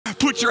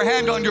Put your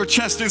hand on your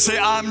chest and say,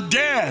 I'm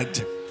dead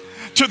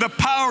to the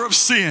power of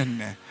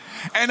sin,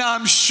 and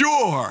I'm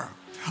sure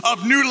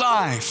of new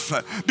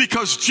life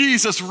because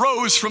Jesus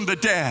rose from the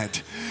dead.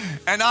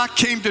 And I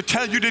came to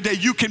tell you today,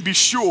 you can be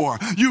sure,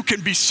 you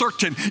can be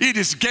certain, it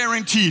is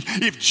guaranteed.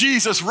 If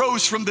Jesus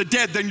rose from the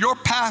dead, then your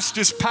past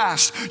is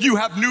past. You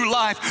have new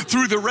life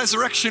through the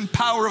resurrection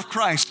power of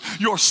Christ.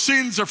 Your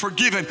sins are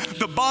forgiven.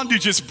 The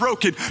bondage is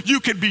broken. You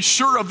can be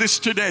sure of this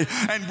today.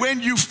 And when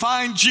you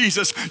find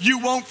Jesus, you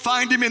won't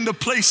find him in the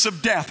place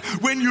of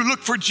death. When you look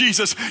for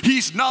Jesus,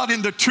 he's not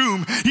in the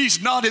tomb.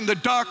 He's not in the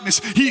darkness.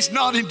 He's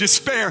not in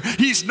despair.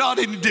 He's not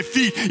in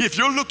defeat. If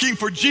you're looking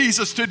for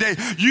Jesus today,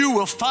 you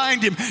will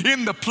find him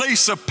in the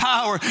place of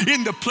power,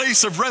 in the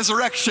place of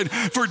resurrection.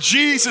 For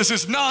Jesus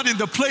is not in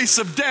the place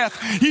of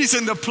death. He's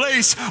in the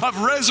place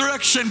of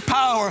resurrection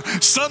power.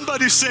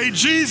 Somebody say,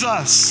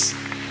 Jesus.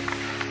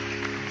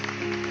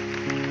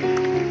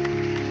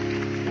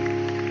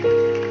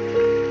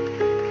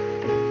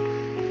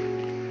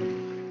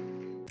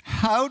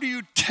 How do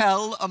you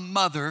tell a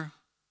mother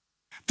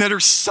that her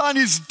son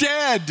is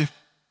dead and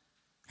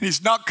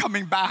he's not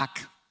coming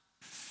back?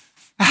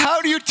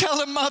 How do you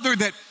tell a mother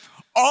that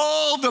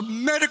all the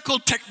medical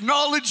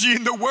technology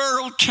in the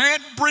world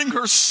can't bring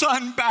her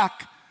son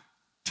back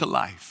to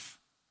life?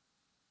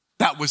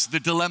 That was the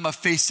dilemma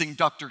facing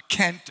Dr.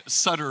 Kent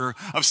Sutterer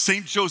of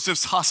St.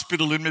 Joseph's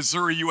Hospital in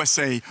Missouri,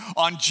 USA,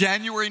 on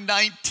January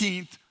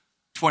 19th,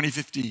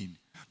 2015.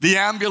 The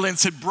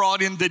ambulance had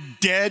brought in the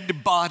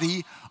dead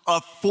body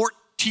of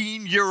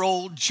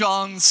 14-year-old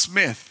John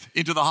Smith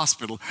into the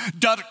hospital.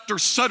 Dr.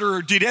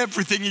 Sutterer did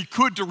everything he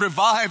could to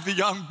revive the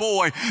young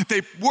boy.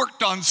 They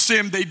worked on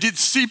him, they did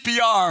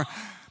CPR,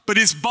 but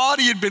his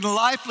body had been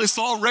lifeless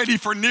already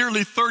for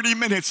nearly 30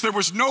 minutes. There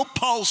was no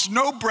pulse,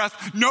 no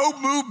breath, no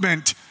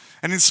movement.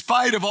 And in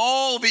spite of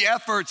all the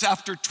efforts,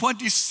 after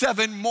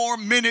 27 more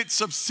minutes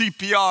of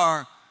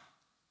CPR,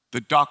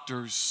 the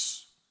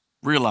doctors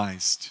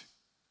realized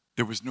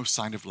there was no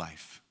sign of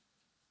life.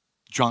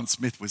 John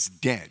Smith was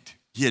dead.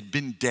 He had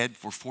been dead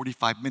for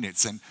 45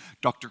 minutes, and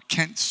Dr.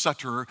 Kent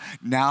Sutterer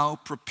now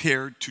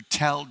prepared to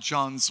tell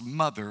John's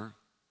mother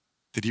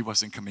that he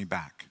wasn't coming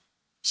back.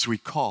 So he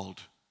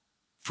called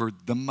for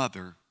the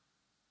mother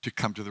to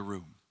come to the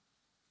room.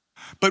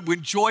 But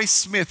when Joyce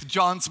Smith,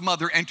 John's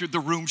mother, entered the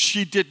room,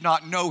 she did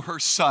not know her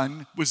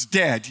son was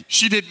dead.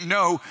 She didn't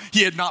know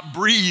he had not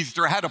breathed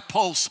or had a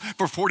pulse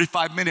for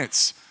 45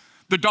 minutes.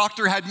 The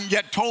doctor hadn't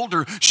yet told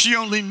her. She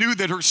only knew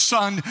that her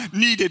son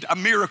needed a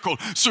miracle.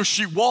 So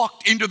she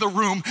walked into the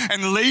room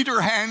and laid her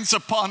hands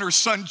upon her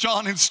son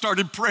John and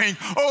started praying,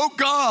 oh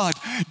God,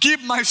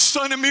 give my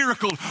son a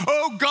miracle.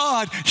 Oh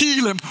God,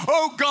 heal him.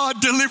 Oh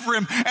God, deliver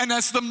him. And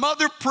as the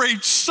mother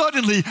prayed,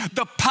 suddenly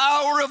the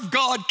power of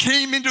God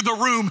came into the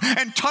room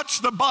and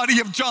touched the body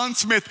of John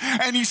Smith,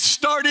 and he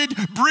started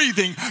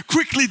breathing.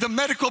 Quickly, the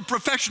medical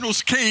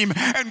professionals came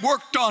and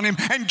worked on him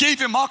and gave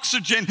him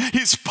oxygen.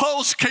 His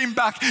pulse came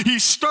back. He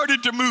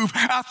started to move.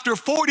 After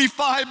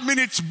 45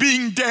 minutes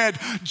being dead,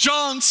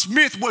 John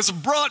Smith was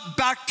brought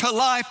back to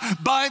life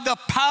by the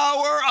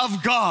power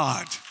of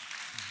God.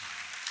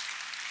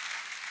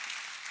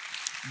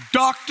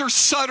 Dr.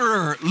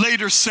 Sutterer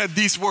later said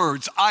these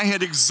words, I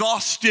had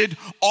exhausted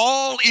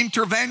all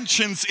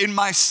interventions in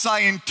my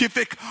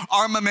scientific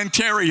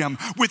armamentarium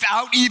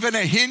without even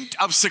a hint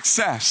of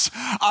success.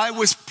 I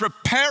was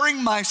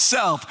preparing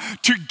myself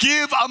to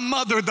give a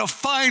mother the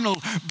final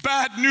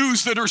bad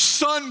news that her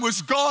son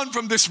was gone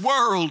from this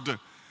world.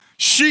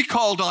 She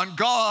called on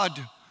God.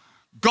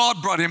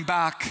 God brought him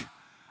back.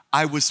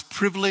 I was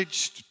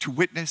privileged to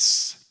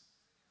witness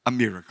a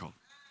miracle.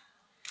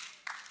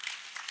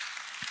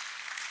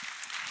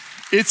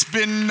 It's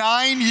been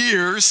 9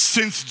 years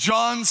since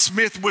John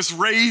Smith was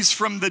raised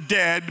from the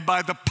dead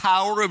by the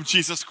power of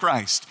Jesus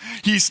Christ.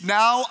 He's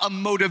now a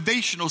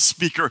motivational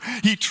speaker.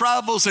 He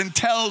travels and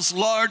tells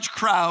large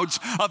crowds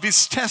of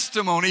his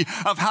testimony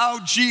of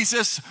how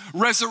Jesus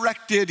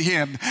resurrected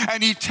him.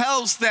 And he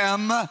tells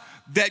them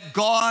that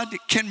God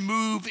can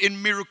move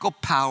in miracle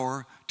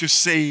power to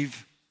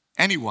save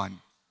anyone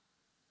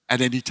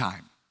at any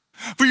time.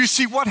 For you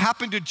see, what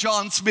happened to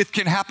John Smith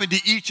can happen to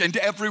each and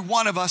every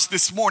one of us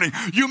this morning.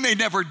 You may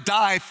never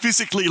die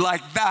physically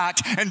like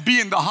that and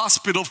be in the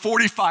hospital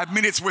 45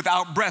 minutes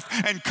without breath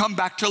and come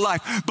back to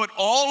life. But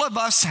all of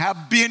us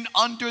have been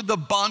under the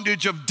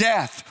bondage of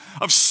death,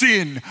 of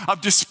sin,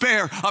 of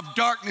despair, of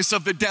darkness,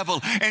 of the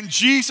devil. And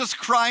Jesus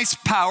Christ's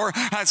power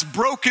has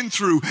broken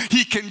through.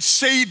 He can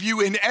save you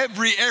in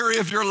every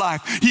area of your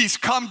life. He's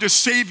come to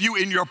save you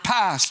in your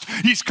past.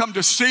 He's come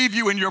to save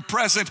you in your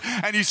present.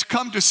 And he's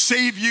come to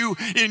save you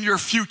in your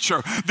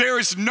future. There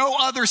is no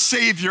other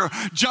Savior,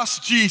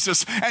 just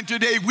Jesus. And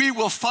today we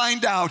will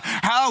find out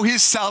how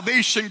his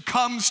salvation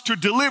comes to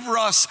deliver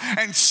us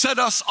and set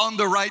us on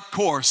the right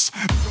course.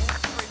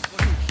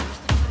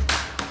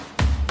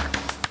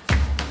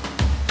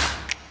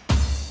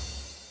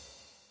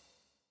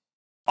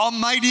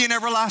 Almighty and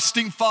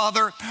everlasting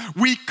Father,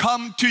 we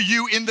come to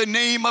you in the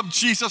name of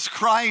Jesus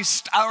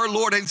Christ, our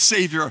Lord and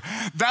Savior.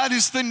 That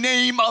is the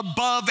name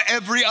above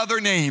every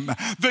other name,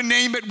 the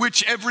name at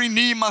which every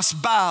knee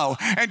must bow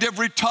and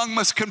every tongue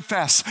must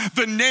confess,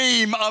 the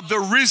name of the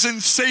risen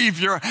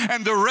Savior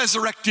and the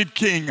resurrected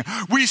King.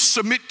 We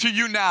submit to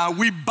you now.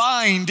 We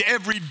bind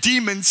every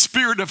demon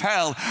spirit of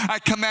hell. I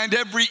command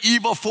every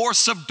evil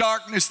force of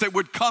darkness that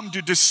would come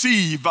to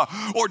deceive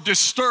or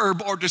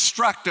disturb or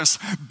distract us.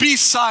 Be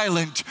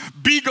silent,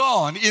 be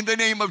gone in the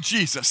name of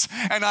Jesus.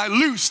 And I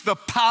loose the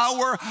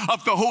power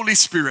of the Holy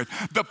Spirit,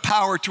 the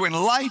power to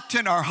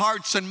enlighten our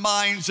hearts and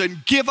minds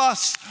and give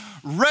us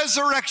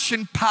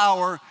resurrection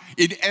power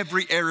in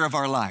every area of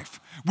our life.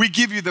 We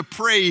give you the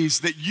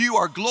praise that you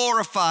are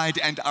glorified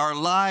and our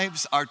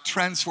lives are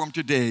transformed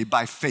today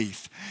by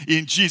faith.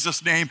 In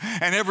Jesus' name.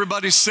 And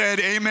everybody said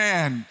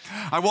amen.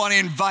 I want to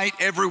invite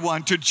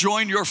everyone to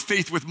join your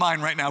faith with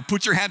mine right now.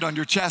 Put your hand on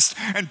your chest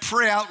and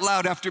pray out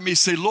loud after me.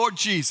 Say, Lord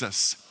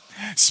Jesus,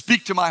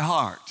 speak to my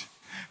heart.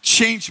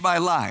 Change my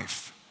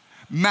life.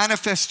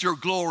 Manifest your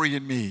glory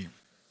in me.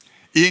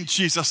 In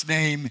Jesus'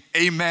 name,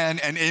 amen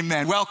and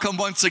amen. Welcome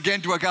once again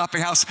to Agape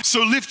House.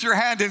 So lift your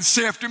hand and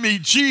say after me,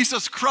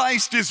 Jesus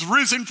Christ is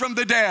risen from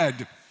the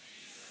dead.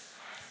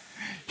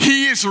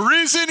 He is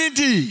risen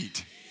indeed.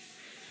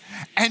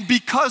 And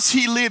because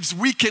he lives,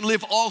 we can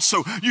live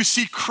also. You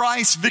see,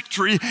 Christ's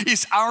victory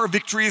is our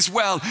victory as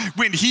well.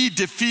 When he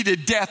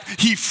defeated death,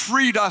 he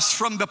freed us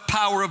from the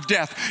power of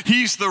death.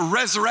 He's the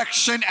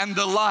resurrection and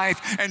the life.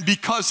 And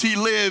because he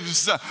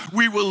lives,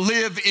 we will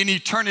live in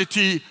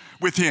eternity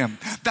with him.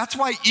 That's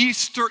why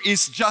Easter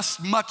is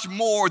just much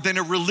more than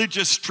a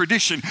religious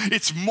tradition.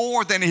 It's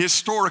more than a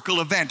historical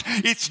event.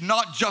 It's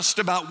not just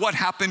about what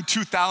happened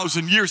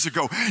 2,000 years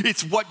ago.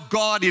 It's what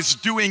God is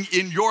doing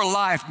in your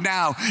life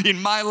now,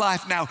 in my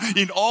life now,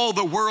 in all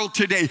the world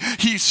today.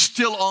 He's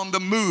still on the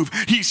move.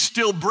 He's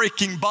still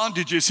breaking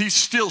bondages. He's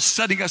still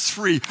setting us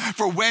free.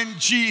 For when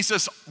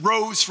Jesus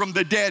rose from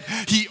the dead,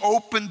 he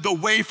opened the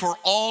way for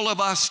all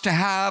of us to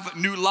have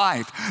new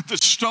life. The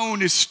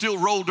stone is still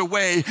rolled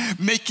away,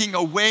 making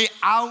a way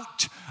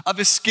out of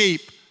escape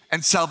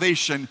and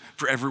salvation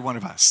for every one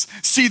of us.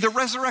 See, the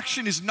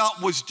resurrection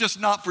was just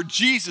not for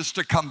Jesus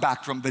to come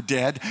back from the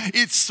dead.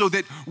 It's so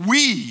that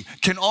we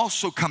can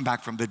also come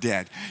back from the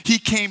dead. He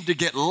came to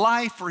get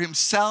life for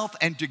himself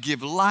and to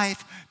give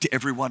life to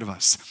every one of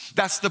us.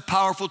 That's the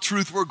powerful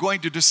truth we're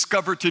going to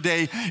discover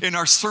today in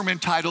our sermon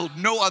titled,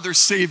 No Other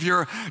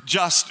Savior,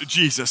 Just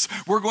Jesus.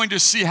 We're going to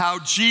see how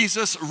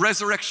Jesus'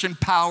 resurrection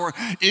power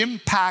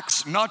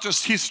impacts not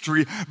just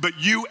history, but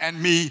you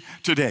and me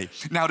today.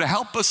 Now, to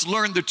help us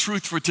learn the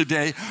truth for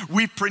today,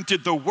 we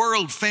printed the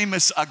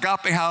world-famous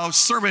Agape House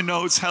sermon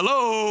notes.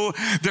 Hello,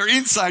 they're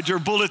inside your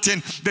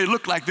bulletin. They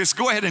look like this.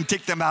 Go ahead and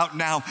take them out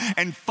now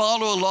and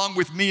follow along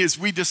with me as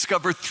we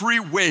discover 3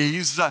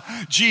 ways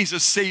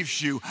Jesus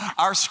saves you.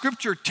 Our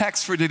scripture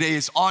text for today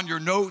is on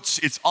your notes.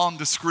 It's on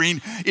the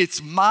screen.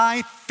 It's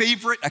my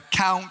favorite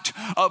account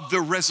of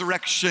the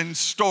resurrection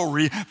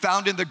story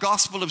found in the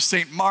Gospel of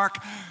St. Mark,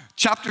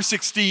 chapter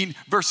 16,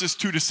 verses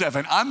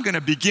 2-7. I'm going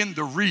to begin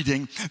the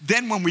reading.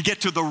 Then when we get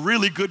to the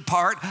really good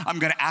part, I'm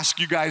going to ask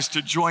you guys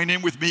to join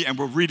in with me and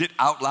we'll read it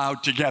out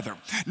loud together.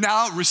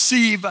 Now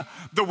receive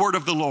the word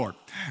of the Lord.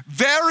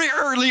 Very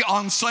early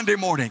on Sunday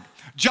morning,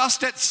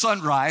 just at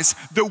sunrise,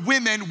 the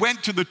women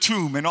went to the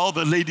tomb and all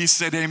the ladies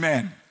said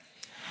amen.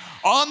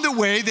 On the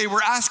way, they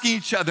were asking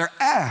each other,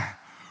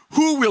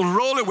 who will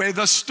roll away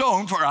the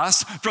stone for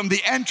us from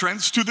the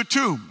entrance to the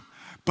tomb?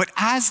 But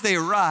as they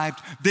arrived,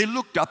 they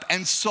looked up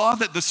and saw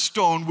that the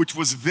stone, which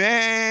was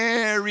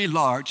very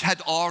large, had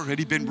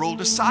already been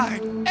rolled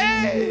aside.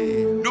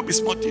 No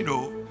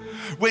bismontino.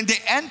 When they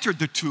entered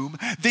the tomb,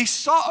 they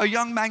saw a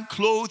young man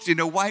clothed in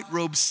a white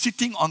robe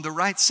sitting on the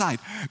right side.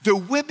 The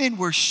women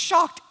were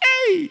shocked.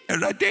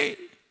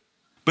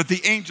 But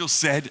the angel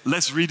said,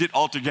 let's read it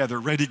all together.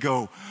 Ready,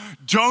 go.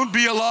 Don't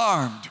be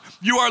alarmed.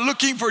 You are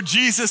looking for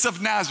Jesus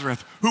of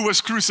Nazareth, who was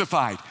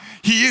crucified.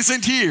 He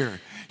isn't here.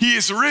 He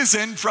is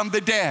risen from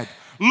the dead.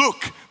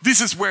 Look,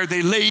 this is where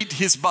they laid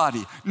his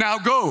body. Now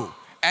go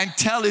and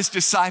tell his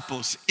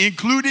disciples,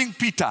 including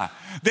Peter,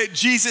 that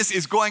Jesus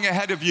is going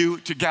ahead of you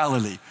to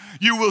Galilee.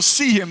 You will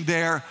see him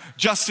there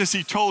just as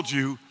he told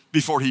you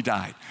before he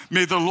died.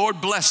 May the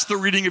Lord bless the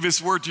reading of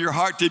his word to your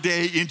heart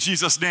today in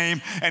Jesus'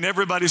 name. And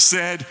everybody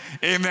said,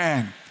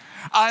 amen.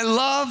 I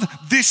love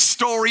this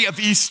story of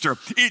Easter.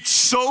 It's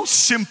so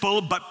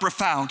simple but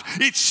profound.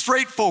 It's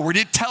straightforward.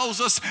 It tells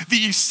us the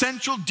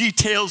essential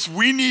details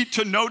we need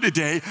to know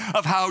today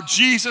of how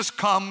Jesus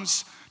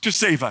comes to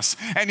save us.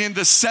 And in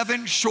the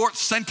 7 short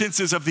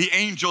sentences of the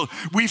angel,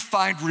 we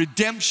find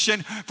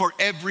redemption for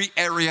every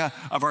area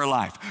of our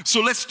life.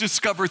 So let's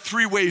discover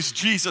 3 ways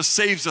Jesus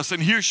saves us.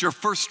 And here's your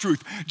first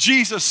truth.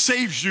 Jesus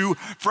saves you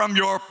from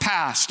your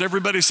past.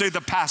 Everybody say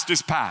the past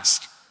is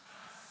past.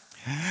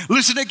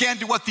 Listen again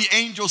to what the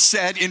angel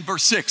said in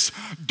verse 6.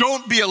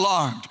 Don't be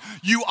alarmed.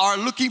 You are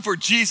looking for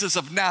Jesus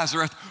of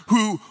Nazareth,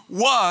 who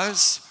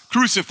was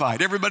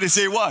crucified. Everybody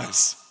say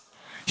was.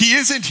 He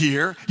isn't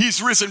here.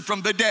 He's risen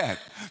from the dead.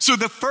 So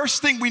the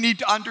first thing we need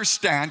to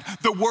understand,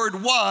 the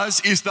word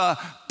was is the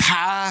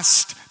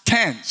past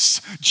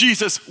tense.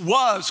 Jesus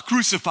was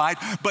crucified,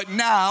 but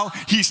now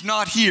he's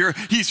not here.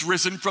 He's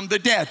risen from the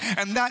dead.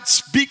 And that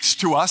speaks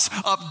to us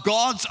of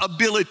God's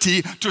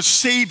ability to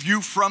save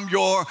you from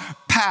your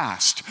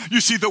past. You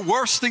see, the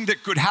worst thing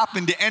that could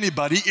happen to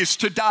anybody is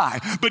to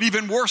die. But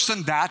even worse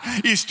than that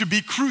is to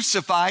be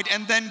crucified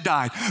and then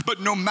die.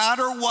 But no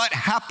matter what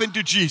happened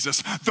to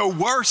Jesus, the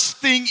worst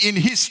thing in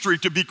history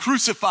to be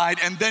crucified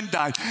and then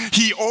die,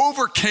 he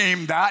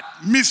overcame that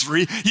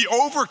misery. He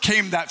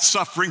overcame that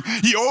suffering.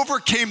 He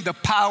overcame the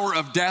power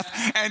of death,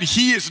 and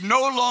he is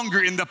no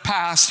longer in the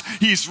past.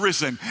 He's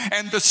risen.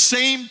 And the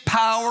same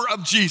power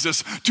of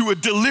Jesus to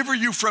deliver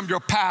you from your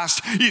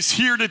past is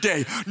here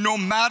today. No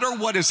matter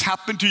what has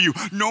happened to you,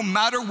 no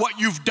matter what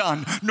you've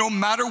done, no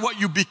matter what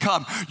you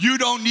become, you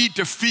don't need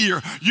to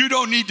fear. You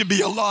don't need to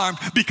be alarmed,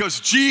 because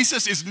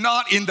Jesus is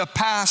not in the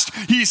past.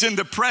 He's in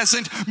the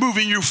present,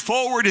 moving you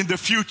forward in the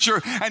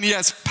future, and he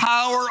has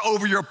power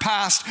over your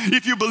past.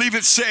 If you believe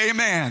it, say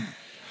amen.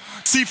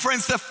 See,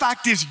 friends, the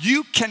fact is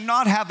you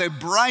cannot have a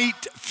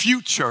bright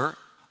future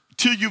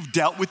till you've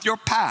dealt with your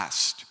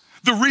past.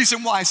 The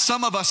reason why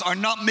some of us are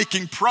not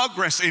making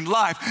progress in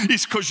life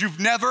is because you've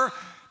never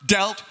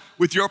dealt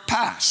with your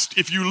past.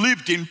 If you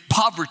lived in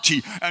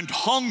poverty and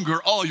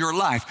hunger all your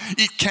life,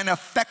 it can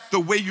affect the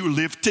way you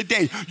live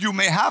today. You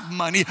may have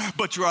money,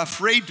 but you're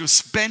afraid to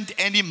spend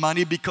any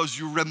money because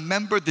you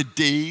remember the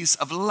days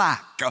of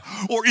lack.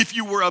 Or if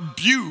you were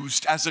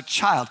abused as a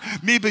child,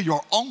 maybe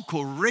your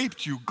uncle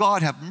raped you,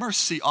 God have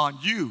mercy on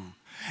you.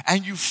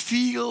 And you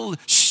feel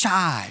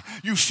shy,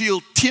 you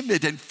feel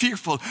timid and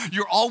fearful.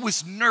 You're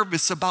always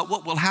nervous about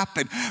what will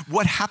happen.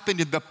 What happened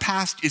in the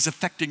past is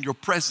affecting your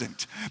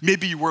present.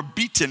 Maybe you were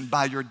beaten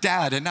by your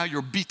dad and now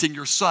you're beating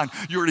your son.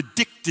 You're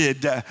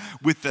addicted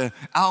with the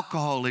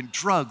alcohol and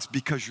drugs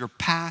because your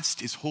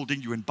past is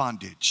holding you in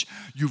bondage.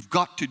 You've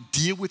got to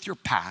deal with your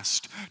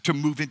past to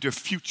move into a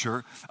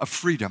future of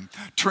freedom.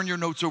 Turn your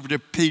notes over to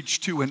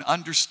page 2 and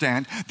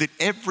understand that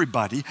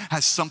everybody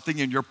has something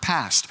in your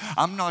past.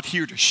 I'm not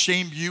here to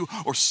shame you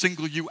or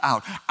single you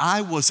out.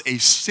 I was a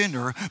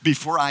sinner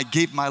before I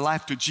gave my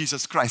life to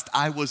Jesus Christ.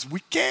 I was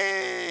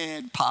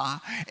wicked, pa.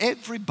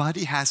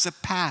 Everybody has a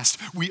past.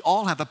 We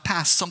all have a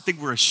past, something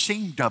we're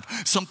ashamed of,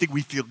 something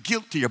we feel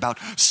guilty about,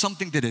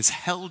 something that has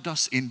held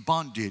us in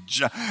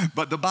bondage.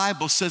 But the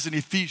Bible says in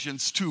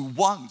Ephesians 2,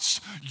 once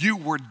you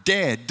were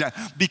dead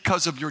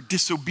because of your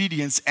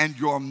disobedience and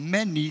your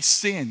many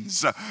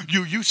sins.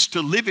 You used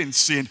to live in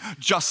sin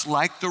just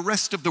like the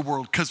rest of the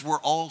world, because we're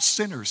all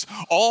sinners.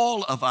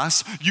 All of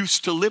us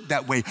used to live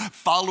that way,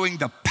 following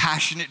the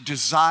passionate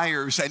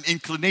desires and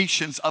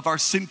inclinations of our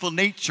sinful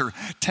nature.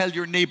 Tell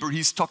your neighbor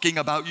he's talking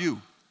about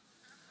you.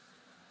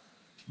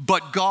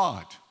 But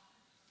God,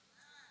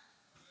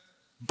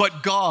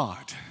 but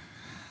God,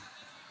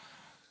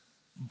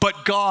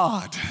 but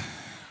God,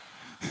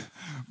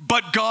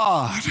 but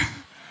God,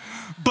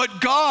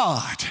 but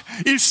God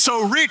is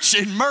so rich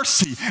in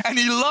mercy, and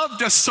he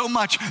loved us so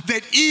much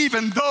that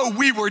even though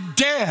we were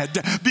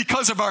dead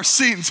because of our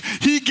sins,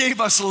 he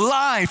gave us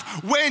life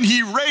when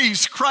he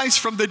raised Christ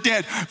from the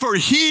dead. For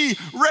he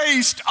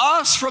raised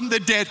us from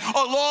the dead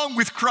along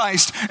with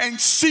Christ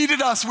and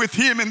seated us with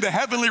him in the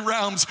heavenly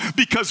realms,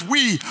 because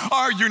we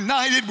are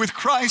united with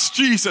Christ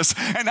Jesus.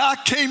 And I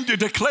came to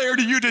declare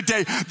to you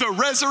today, the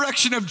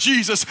resurrection of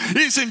Jesus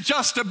isn't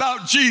just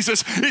about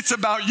Jesus, it's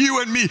about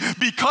you and me.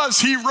 Because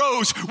he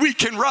rose, we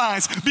can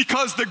rise.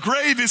 Because the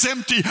grave is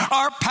empty,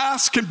 our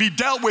past can be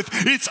dealt with.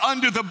 It's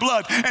under the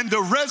blood, and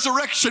the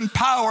resurrection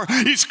power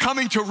is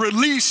coming to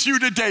release you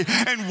today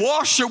and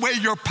wash away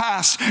your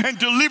past and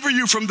deliver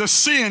you from the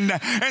sin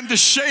and the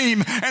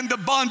shame and the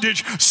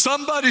bondage.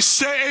 Somebody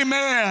say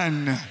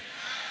amen.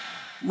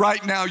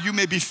 Right now, you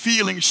may be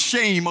feeling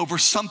shame over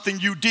something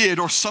you did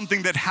or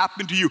something that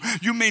happened to you.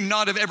 You may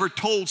not have ever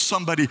told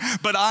somebody,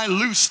 but I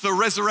loose the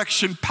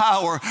resurrection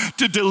power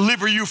to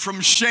deliver you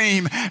from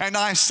shame. And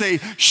I say,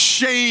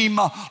 shame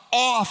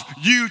off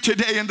you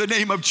today in the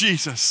name of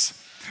Jesus.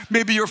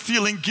 Maybe you're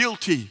feeling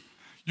guilty.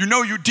 You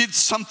know you did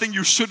something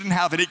you shouldn't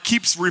have, and it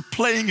keeps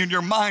replaying in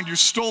your mind. You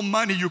stole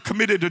money, you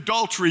committed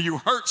adultery, you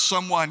hurt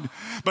someone.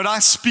 But I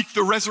speak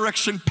the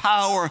resurrection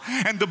power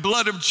and the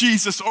blood of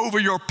Jesus over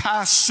your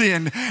past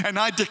sin, and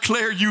I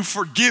declare you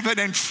forgiven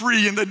and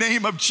free in the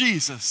name of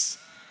Jesus.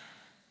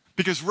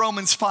 Because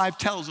Romans 5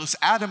 tells us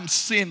Adam's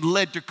sin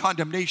led to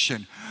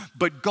condemnation,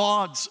 but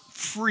God's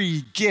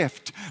free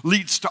gift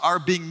leads to our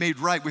being made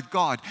right with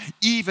God,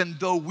 even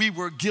though we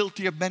were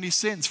guilty of many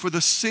sins. For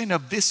the sin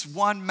of this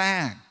one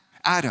man,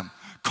 Adam,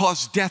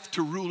 caused death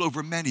to rule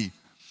over many.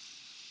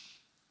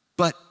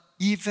 But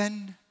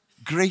even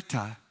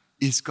greater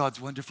is God's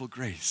wonderful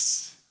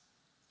grace.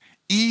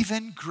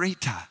 Even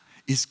greater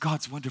is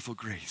God's wonderful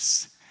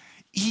grace.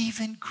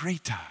 Even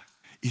greater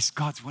is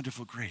God's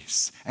wonderful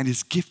grace and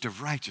his gift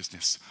of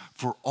righteousness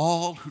for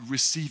all who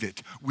receive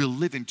it will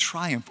live in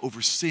triumph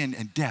over sin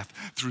and death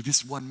through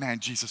this one man,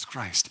 Jesus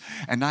Christ.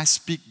 And I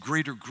speak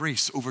greater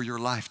grace over your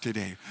life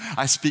today.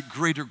 I speak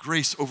greater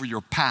grace over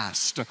your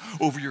past,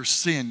 over your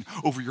sin,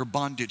 over your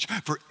bondage.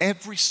 For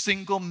every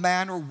single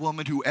man or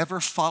woman who ever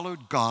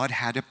followed God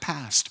had a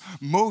past.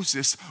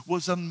 Moses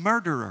was a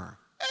murderer.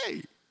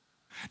 Hey!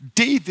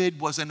 David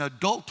was an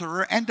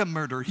adulterer and a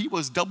murderer. He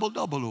was double.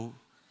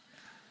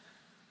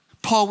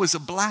 Paul was a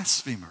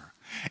blasphemer.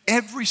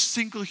 Every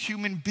single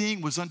human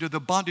being was under the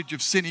bondage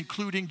of sin,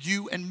 including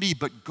you and me.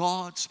 But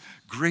God's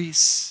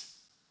grace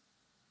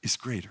is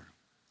greater.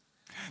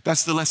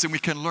 That's the lesson we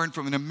can learn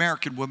from an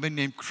American woman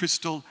named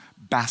Crystal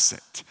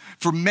Bassett.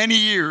 For many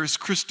years,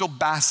 Crystal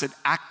Bassett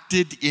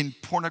acted in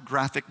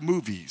pornographic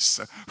movies.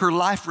 Her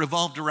life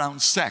revolved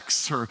around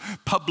sex, her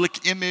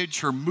public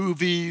image, her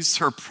movies,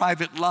 her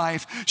private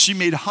life. She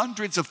made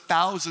hundreds of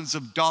thousands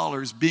of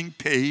dollars being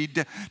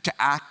paid to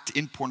act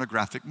in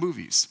pornographic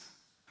movies.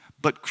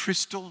 But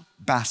Crystal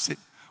Bassett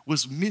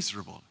was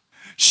miserable.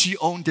 She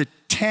owned a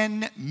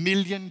 $10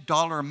 million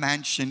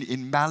mansion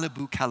in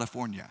Malibu,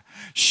 California.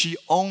 She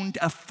owned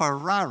a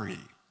Ferrari.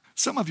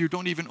 Some of you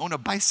don't even own a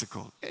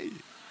bicycle. Hey.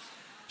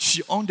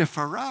 She owned a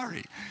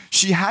Ferrari.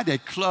 She had a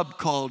club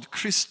called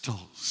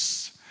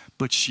Crystals,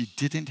 but she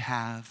didn't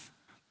have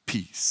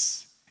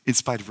peace. In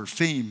spite of her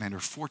fame and her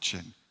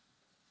fortune,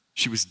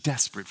 she was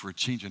desperate for a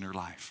change in her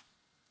life.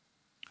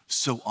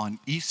 So on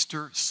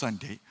Easter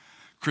Sunday,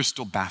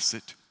 Crystal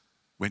Bassett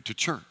went to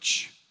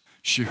church.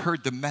 She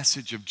heard the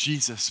message of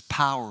Jesus'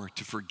 power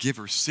to forgive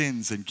her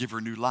sins and give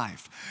her new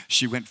life.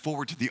 She went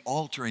forward to the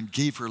altar and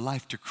gave her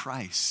life to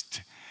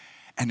Christ.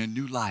 And a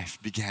new life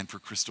began for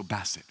Crystal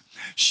Bassett.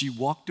 She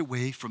walked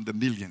away from the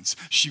millions.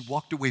 She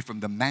walked away from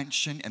the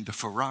mansion and the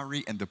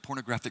Ferrari and the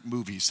pornographic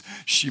movies.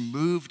 She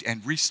moved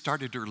and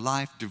restarted her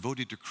life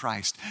devoted to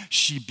Christ.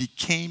 She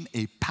became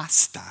a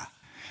pastor.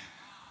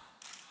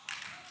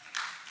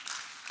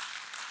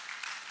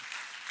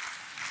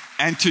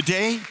 And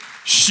today,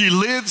 she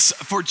lives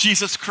for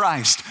Jesus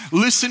Christ.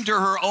 Listen to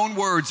her own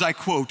words, I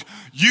quote,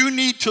 "You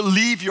need to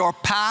leave your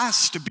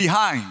past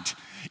behind.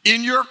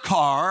 In your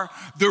car,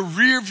 the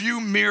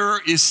rearview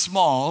mirror is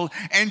small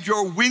and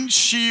your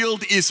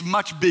windshield is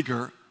much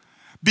bigger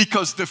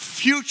because the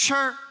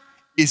future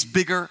is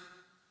bigger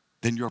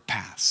than your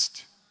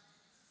past."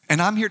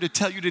 And I'm here to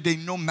tell you today,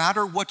 no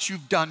matter what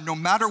you've done, no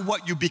matter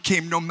what you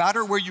became, no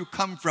matter where you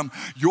come from,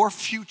 your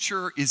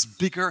future is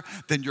bigger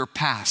than your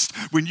past.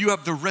 When you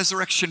have the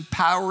resurrection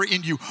power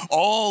in you,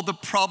 all the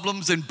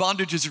problems and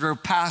bondages of your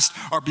past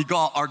are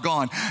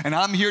gone. And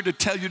I'm here to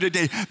tell you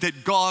today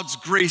that God's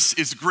grace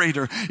is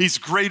greater. He's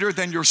greater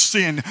than your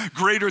sin,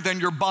 greater than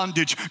your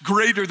bondage,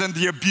 greater than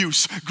the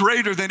abuse,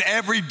 greater than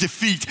every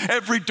defeat,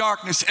 every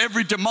darkness,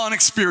 every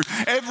demonic spirit,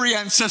 every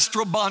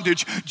ancestral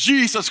bondage.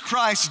 Jesus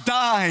Christ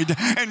died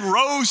and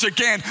rose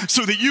again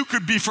so that you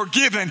could be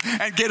forgiven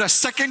and get a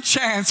second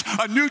chance,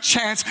 a new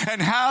chance,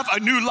 and have a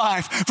new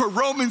life. For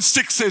Romans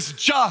 6 says,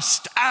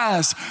 just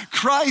as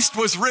Christ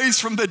was raised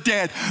from the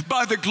dead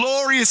by the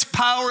glorious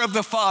power of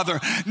the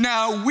Father,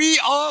 now we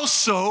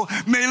also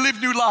may live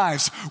new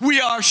lives.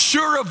 We are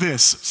sure of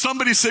this.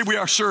 Somebody say, we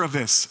are sure of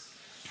this.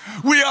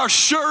 We are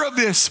sure of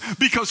this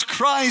because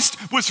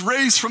Christ was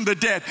raised from the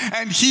dead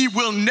and he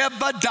will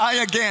never die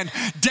again.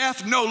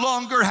 Death no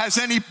longer has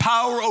any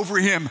power over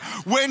him.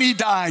 When he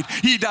died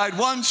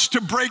once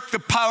to break the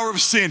power of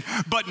sin.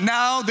 But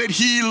now that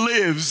he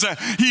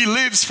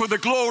lives for the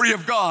glory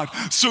of God.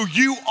 So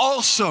you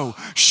also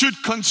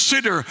should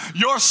consider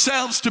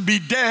yourselves to be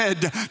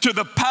dead to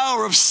the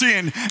power of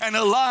sin and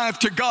alive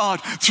to God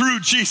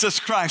through Jesus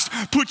Christ.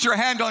 Put your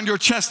hand on your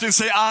chest and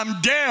say, I'm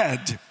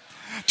dead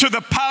to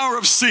the power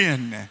of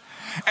sin,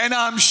 and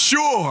I'm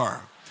sure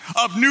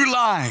of new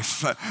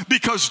life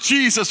because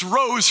Jesus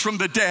rose from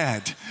the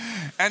dead.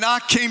 And I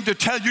came to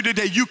tell you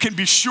today, you can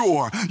be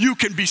sure, you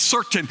can be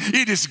certain,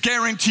 it is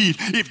guaranteed.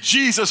 If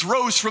Jesus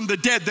rose from the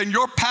dead, then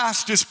your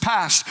past is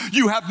past.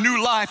 You have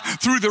new life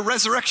through the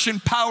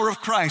resurrection power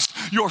of Christ.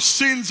 Your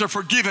sins are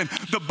forgiven.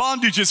 The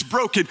bondage is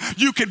broken.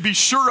 You can be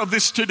sure of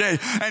this today.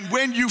 And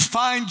when you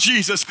find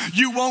Jesus,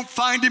 you won't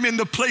find him in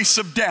the place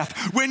of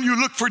death. When you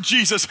look for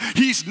Jesus,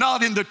 he's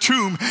not in the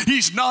tomb.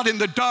 He's not in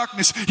the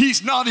darkness.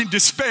 He's not in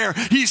despair.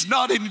 He's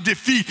not in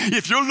defeat.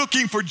 If you're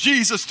looking for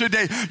Jesus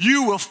today,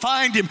 you will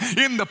find him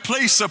in the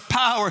place of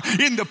power,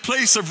 in the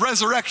place of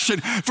resurrection.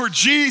 For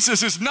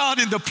Jesus is not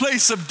in the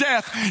place of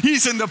death.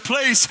 He's in the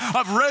place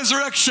of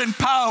resurrection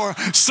power.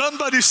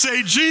 Somebody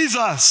say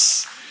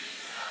Jesus.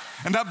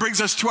 And that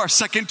brings us to our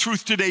second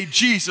truth today.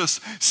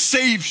 Jesus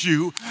saves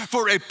you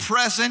for a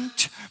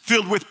present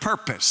filled with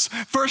purpose.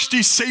 First,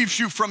 he saves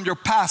you from your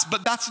past,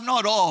 but that's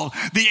not all.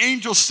 The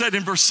angel said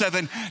in verse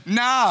 7,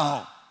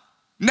 now,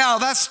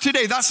 that's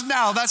today, that's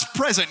now, that's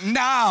present.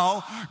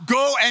 Now,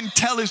 go and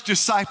tell his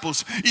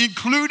disciples,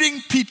 including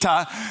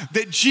Peter,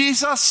 that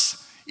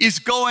Jesus is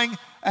going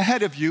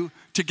ahead of you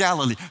to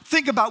Galilee.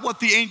 Think about what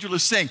the angel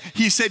is saying.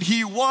 He said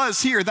he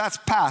was here, that's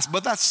past,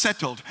 but that's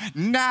settled.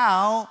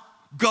 Now,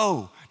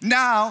 go.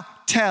 Now,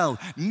 tell,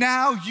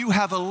 now you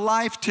have a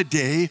life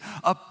today,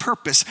 a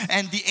purpose.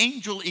 And the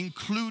angel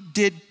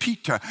included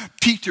Peter.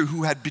 Peter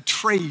who had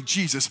betrayed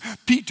Jesus.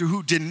 Peter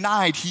who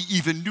denied he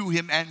even knew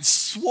him and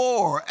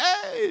swore.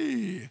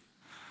 Hey!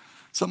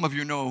 Some of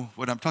you know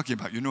what I'm talking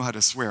about. You know how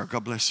to swear.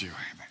 God bless you.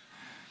 Amen.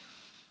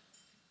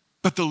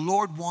 But the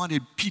Lord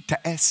wanted Peter,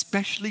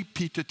 especially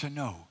Peter, to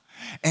know.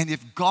 And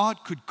if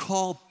God could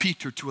call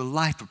Peter to a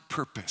life of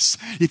purpose,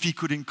 if he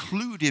could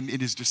include him in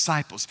his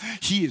disciples,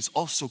 he is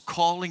also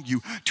calling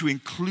you to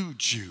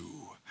include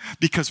you.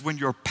 Because when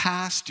your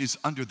past is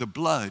under the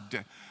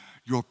blood,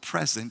 your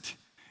present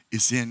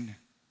is in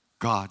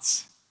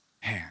God's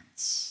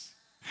hands.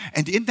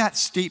 And in that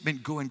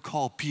statement, go and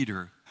call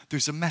Peter,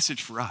 there's a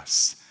message for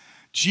us.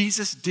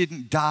 Jesus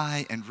didn't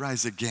die and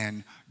rise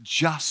again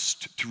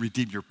just to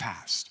redeem your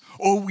past.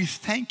 Oh, we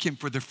thank him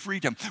for the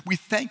freedom. We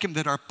thank him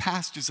that our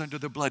past is under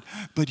the blood.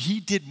 But he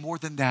did more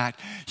than that.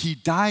 He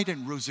died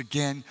and rose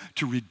again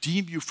to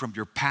redeem you from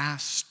your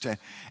past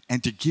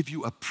and to give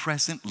you a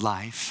present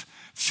life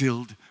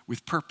filled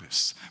with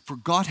purpose. For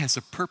God has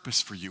a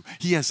purpose for you.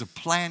 He has a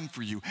plan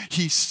for you.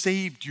 He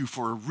saved you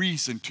for a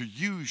reason to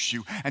use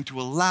you and to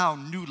allow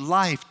new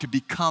life to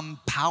become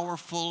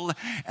powerful,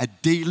 a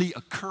daily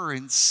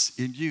occurrence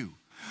in you.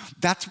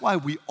 That's why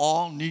we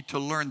all need to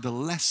learn the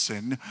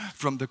lesson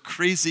from the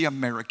crazy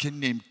American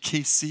named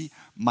Casey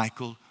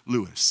Michael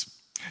Lewis.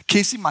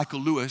 Casey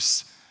Michael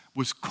Lewis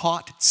was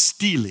caught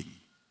stealing.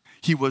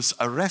 He was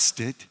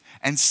arrested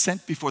and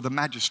sent before the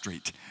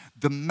magistrate.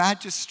 The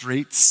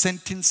magistrate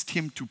sentenced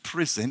him to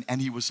prison and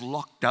he was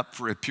locked up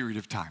for a period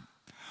of time.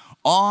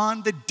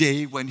 On the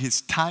day when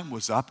his time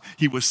was up,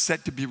 he was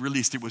set to be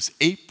released. It was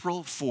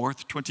April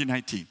 4th,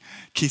 2019.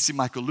 Casey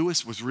Michael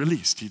Lewis was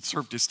released. He'd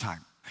served his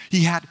time.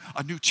 He had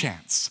a new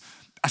chance,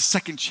 a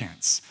second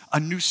chance, a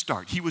new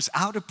start. He was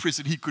out of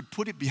prison. He could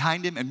put it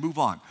behind him and move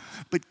on.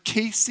 But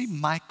Casey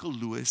Michael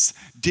Lewis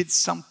did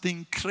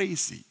something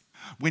crazy.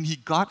 When he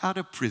got out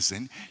of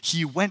prison,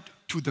 he went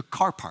to the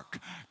car park.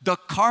 The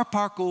car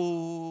park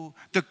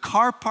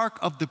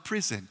of the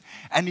prison.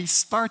 And he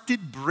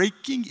started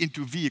breaking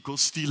into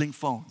vehicles, stealing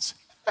phones.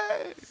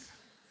 Hey.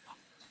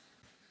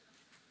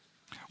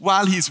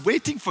 While he's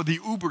waiting for the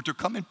Uber to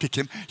come and pick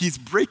him, he's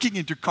breaking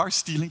into cars,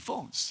 stealing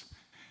phones.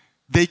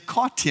 They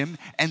caught him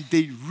and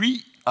they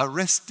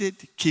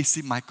re-arrested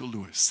Casey Michael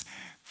Lewis.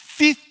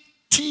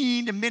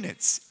 15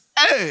 minutes.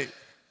 Hey!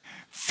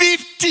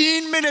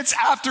 15 minutes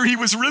after he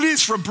was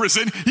released from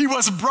prison, he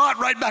was brought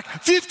right back.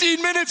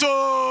 15 minutes,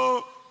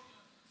 oh!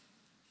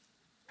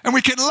 And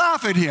we can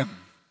laugh at him.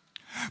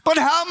 But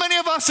how many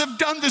of us have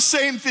done the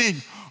same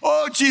thing?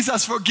 Oh,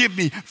 Jesus, forgive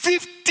me.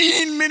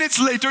 15 minutes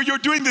later, you're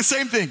doing the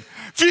same thing.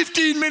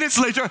 15 minutes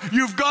later,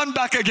 you've gone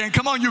back again.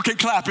 Come on, you can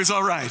clap, it's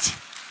all right.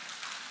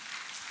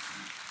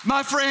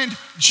 My friend,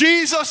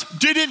 Jesus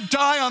didn't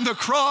die on the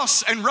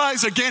cross and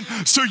rise again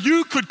so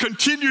you could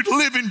continue to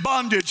live in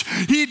bondage.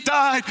 He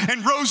died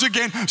and rose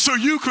again so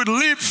you could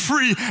live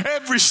free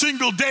every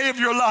single day of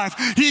your life.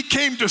 He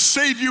came to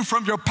save you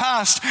from your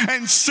past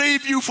and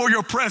save you for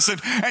your present.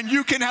 And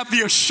you can have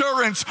the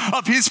assurance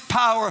of his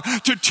power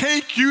to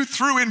take you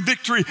through in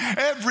victory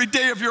every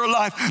day of your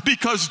life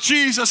because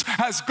Jesus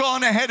has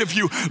gone ahead of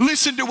you.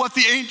 Listen to what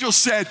the angel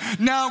said.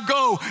 Now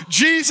go.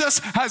 Jesus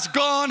has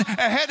gone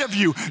ahead of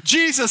you.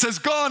 Jesus has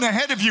gone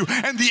ahead of you.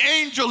 And the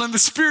angel and the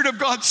Spirit of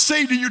God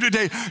say to you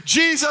today,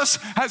 Jesus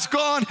has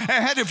gone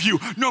ahead of you.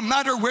 No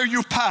matter where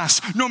you pass,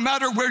 no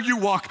matter where you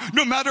walk,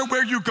 no matter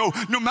where you go,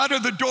 no matter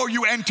the door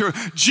you enter,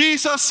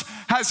 Jesus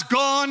has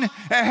gone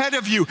ahead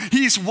of you.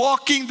 He's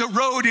walking the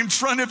road in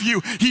front of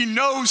you. He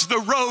knows the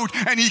road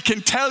and he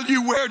can tell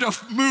you where to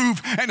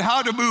move and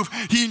how to move.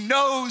 He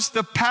knows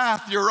the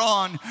path you're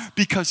on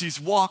because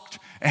he's walked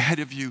ahead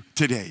of you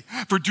today.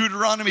 For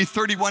Deuteronomy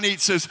 31:8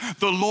 says,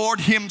 the Lord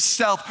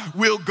himself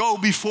will go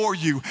before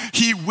you.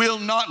 He will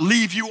not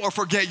leave you or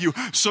forget you.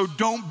 So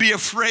don't be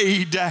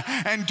afraid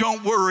and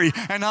don't worry.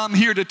 And I'm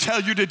here to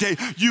tell you today,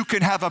 you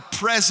can have a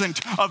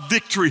present of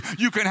victory.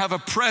 You can have a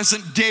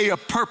present day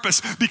of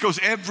purpose because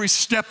every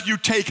step you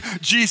take,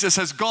 Jesus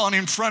has gone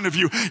in front of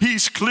you.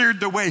 He's cleared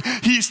the way.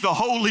 He's the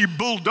holy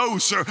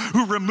bulldozer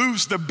who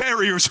removes the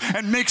barriers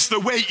and makes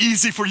the way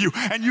easy for you.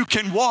 And you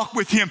can walk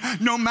with him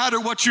no matter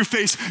what you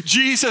face.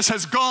 Jesus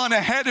has gone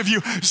ahead of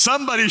you.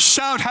 Somebody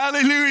shout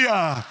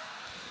hallelujah.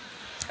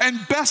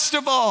 And best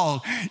of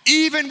all,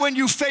 even when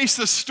you face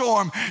the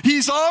storm,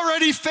 he's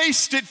already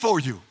faced it for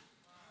you.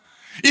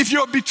 If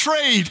you're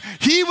betrayed,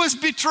 he was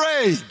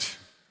betrayed.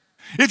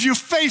 If you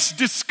face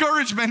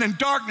discouragement and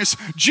darkness,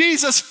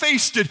 Jesus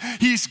faced it.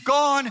 He's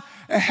gone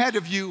ahead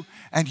of you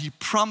and he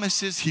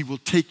promises he will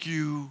take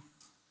you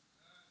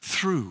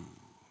through.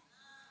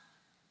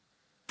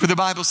 For the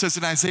Bible says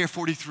in Isaiah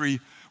 43,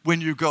 when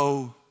you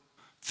go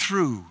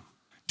through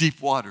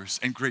deep waters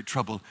and great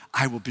trouble,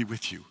 I will be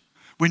with you.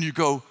 When you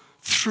go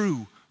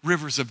through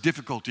rivers of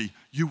difficulty,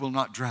 you will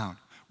not drown.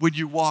 When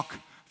you walk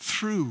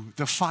through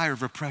the fire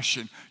of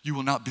oppression, you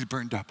will not be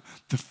burned up.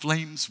 The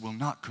flames will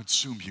not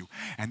consume you.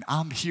 And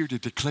I'm here to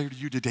declare to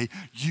you today,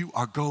 you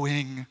are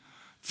going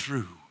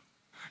through.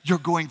 You're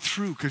going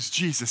through because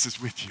Jesus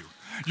is with you.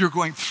 You're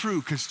going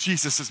through because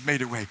Jesus has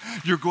made a way.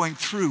 You're going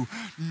through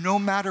no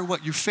matter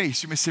what you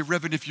face. You may say,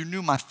 Reverend, if you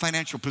knew my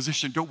financial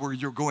position, don't worry,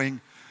 you're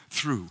going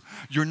through.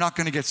 You're not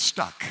going to get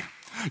stuck.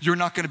 You're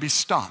not going to be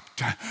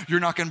stopped.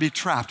 You're not going to be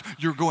trapped.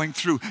 You're going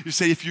through. You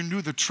say, if you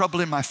knew the trouble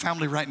in my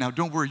family right now,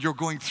 don't worry, you're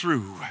going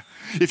through.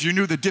 If you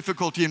knew the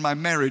difficulty in my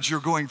marriage, you're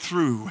going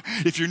through.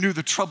 If you knew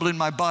the trouble in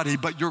my body,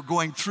 but you're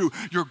going through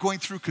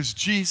because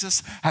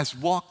Jesus has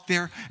walked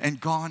there and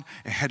gone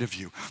ahead of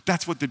you.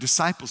 That's what the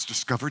disciples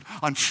discovered.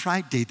 On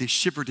Friday, they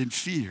shivered in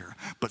fear,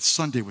 but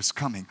Sunday was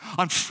coming.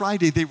 On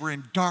Friday, they were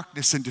in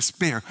darkness and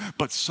despair,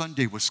 but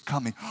Sunday was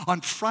coming.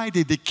 On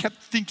Friday, they kept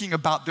thinking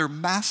about their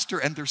master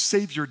and their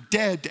Savior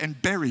dead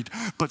and buried,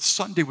 but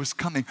Sunday was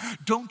coming.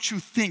 Don't you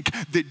think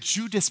that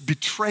Judas'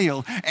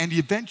 betrayal and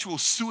eventual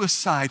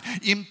suicide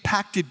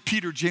impacted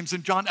Peter, James,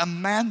 and John? A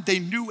man they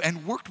knew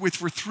and worked with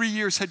for 3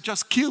 years had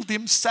just killed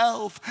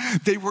himself.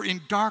 They were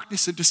in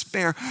darkness and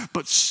despair,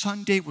 but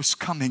Sunday was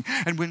coming.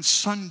 And when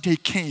Sunday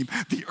came,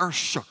 the earth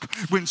shook.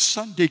 When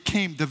Sunday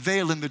came, the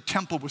veil in the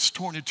temple was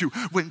torn in two.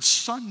 When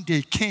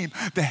Sunday came,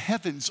 the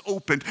heavens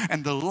opened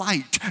and the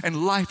light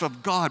and life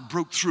of God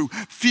broke through.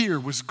 Fear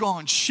was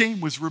gone, shame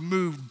was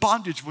removed,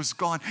 bondage was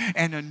gone,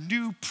 and a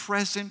new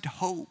present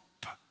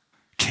hope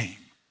came.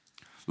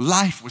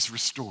 Life was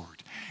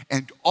restored,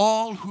 and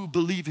all who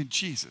believe in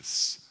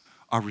Jesus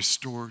are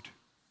restored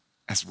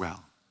as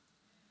well.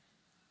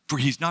 For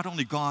he's not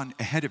only gone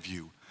ahead of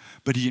you,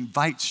 but he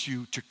invites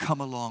you to come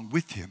along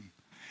with him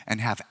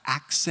and have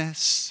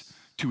access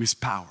to his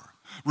power.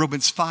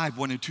 Romans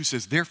 5:1-2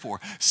 says,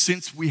 therefore,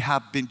 since we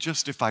have been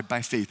justified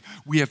by faith,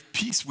 we have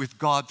peace with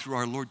God through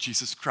our Lord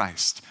Jesus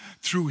Christ.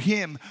 Through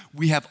him,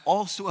 we have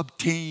also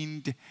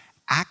obtained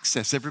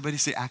access. Everybody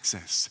say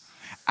access.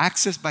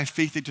 Access by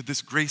faith into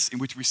this grace in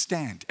which we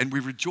stand, and we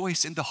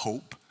rejoice in the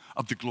hope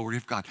of the glory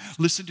of God.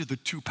 Listen to the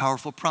two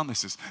powerful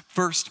promises.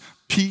 First,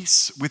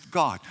 peace with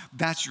God.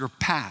 That's your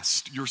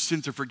past. Your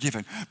sins are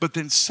forgiven. But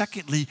then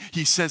secondly,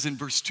 he says in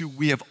verse 2,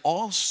 we have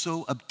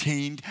also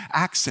obtained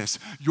access.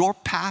 Your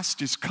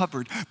past is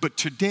covered, but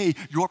today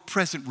your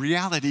present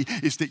reality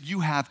is that you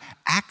have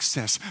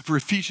access. For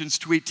Ephesians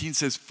 2:18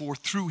 says, for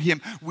through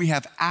him we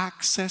have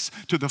access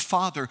to the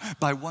Father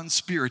by one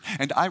Spirit.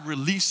 And I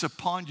release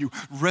upon you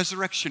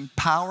resurrection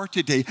power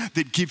today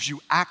that gives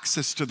you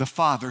access to the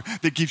Father,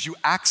 that gives you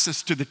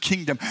access to the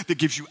kingdom, that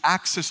gives you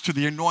access to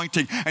the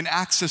anointing and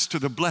access to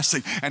the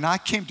blessing. And I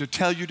came to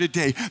tell you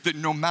today that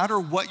no matter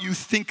what you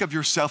think of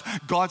yourself,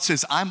 God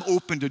says, I'm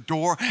opened a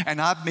door and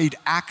I've made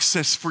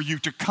access for you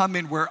to come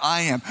in where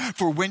I am.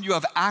 For when you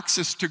have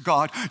access to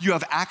God, you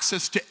have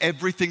access to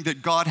everything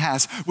that God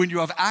has. When you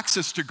have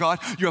access to God,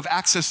 you have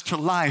access to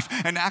life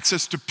and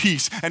access to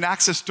peace and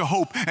access to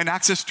hope and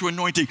access to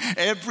anointing.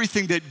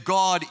 Everything that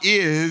God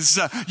is,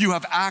 you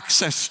have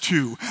access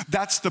to.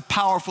 That's the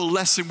powerful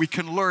lesson we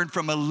can learn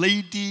from a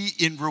lady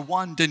in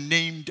Rwanda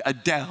named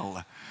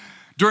Adele.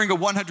 During a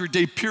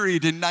 100-day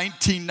period in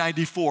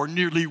 1994,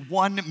 nearly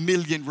 1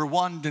 million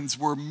Rwandans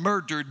were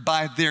murdered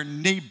by their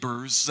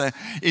neighbors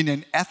in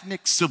an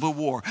ethnic civil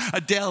war.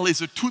 Adele is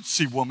a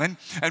Tutsi woman,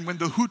 and when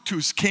the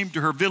Hutus came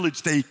to her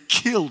village, they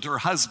killed her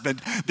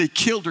husband. They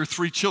killed her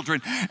 3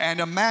 children,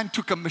 and a man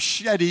took a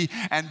machete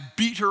and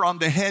beat her on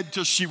the head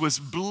till she was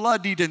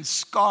bloodied and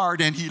scarred,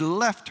 and he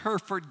left her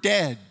for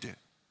dead.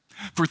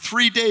 For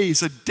 3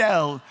 days,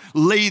 Adele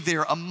lay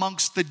there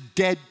amongst the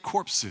dead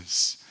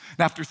corpses.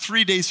 And after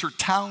 3 days, her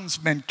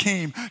townsmen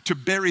came to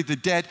bury the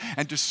dead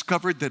and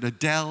discovered that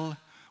Adele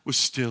was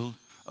still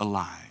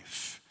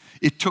alive.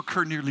 It took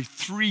her nearly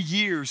 3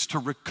 years to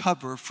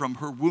recover from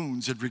her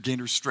wounds and regain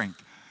her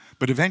strength.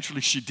 But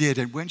eventually she did.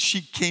 And when she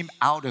came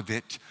out of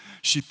it,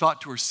 she thought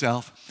to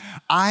herself,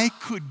 I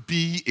could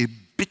be a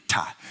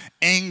bitter,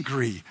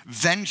 angry,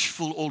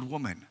 vengeful old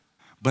woman,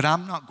 but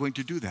I'm not going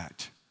to do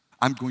that.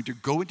 I'm going to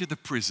go into the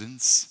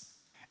prisons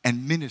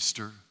and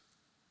minister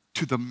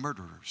to the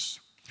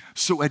murderers.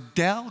 So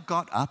Adele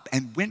got up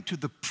and went to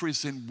the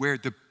prison where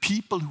the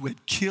people who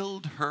had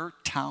killed her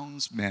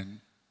townsmen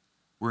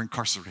were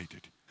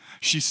incarcerated.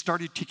 She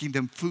started taking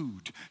them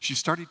food. She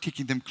started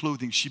taking them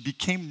clothing. She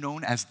became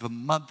known as the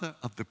mother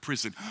of the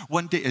prison.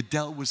 One day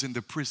Adele was in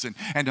the prison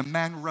and a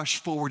man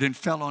rushed forward and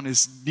fell on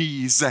his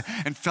knees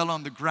and fell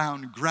on the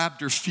ground, grabbed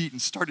her feet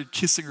and started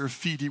kissing her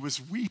feet. He was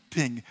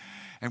weeping.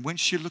 And when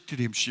she looked at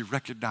him, she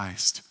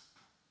recognized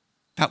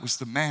that was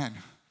the man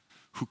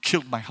who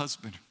killed my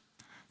husband.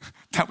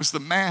 That was the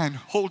man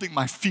holding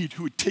my feet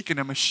who had taken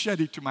a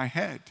machete to my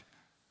head.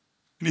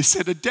 And he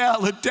said,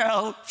 Adele,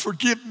 Adele,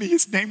 forgive me.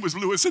 His name was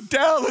Louis.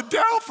 Adele,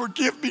 Adele,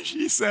 forgive me,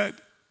 she said.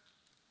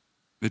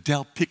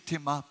 Adele picked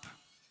him up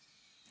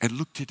and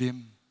looked at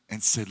him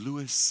and said,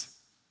 Louis,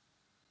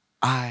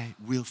 I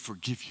will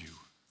forgive you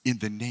in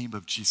the name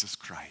of Jesus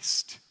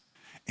Christ.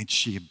 And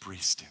she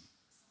embraced him.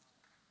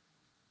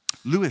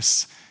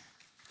 Louis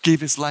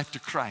gave his life to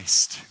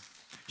Christ.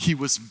 He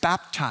was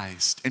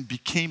baptized and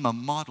became a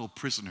model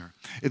prisoner.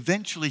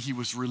 Eventually, he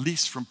was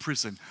released from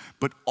prison,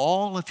 but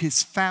all of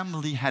his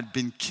family had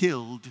been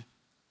killed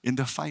in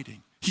the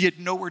fighting. He had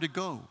nowhere to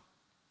go.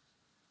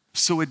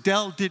 So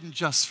Adele didn't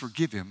just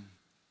forgive him,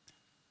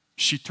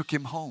 she took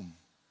him home.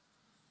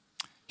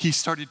 He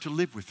started to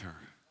live with her.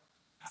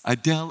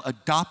 Adele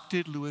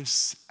adopted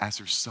Louis as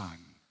her son.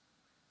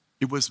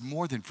 It was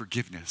more than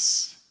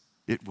forgiveness.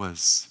 It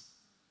was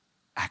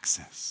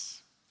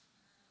access.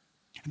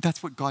 And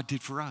that's what God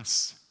did for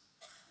us.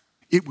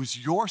 It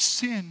was your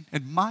sin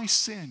and my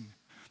sin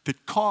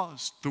that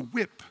caused the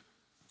whip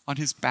on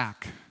his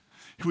back.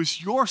 It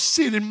was your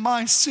sin and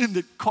my sin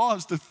that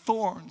caused the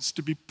thorns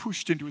to be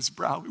pushed into his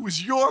brow. It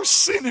was your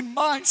sin and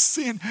my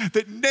sin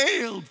that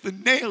nailed the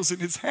nails in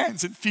his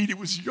hands and feet. It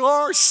was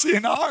your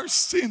sin, our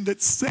sin,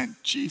 that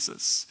sent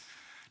Jesus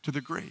to the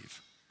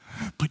grave.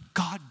 But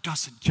God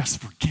doesn't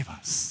just forgive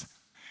us.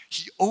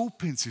 He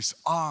opens his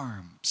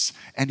arms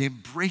and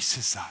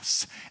embraces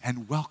us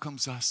and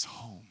welcomes us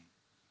home.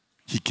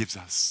 He gives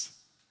us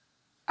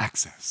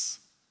access.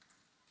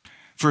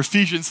 For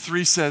Ephesians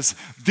 3 says,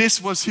 this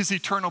was his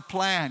eternal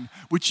plan,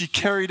 which he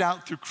carried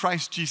out through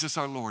Christ Jesus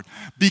our Lord.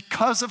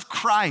 Because of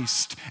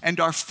Christ and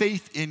our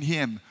faith in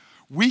him,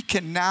 we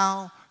can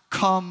now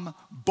come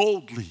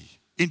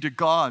boldly into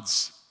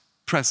God's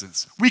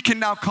presence. We can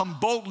now come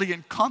boldly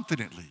and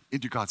confidently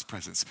into God's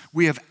presence.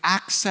 We have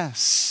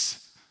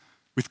access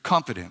with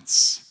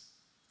confidence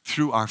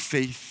through our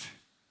faith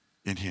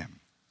in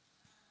him.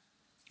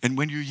 And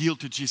when you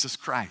yield to Jesus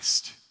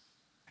Christ,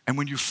 and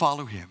when you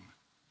follow him,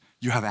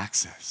 you have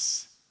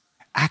access.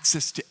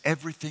 Access to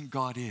everything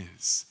God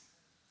is.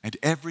 And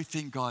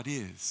everything God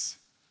is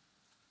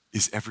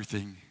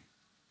everything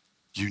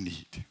you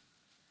need.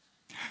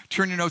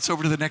 Turn your notes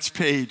over to the next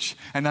page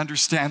and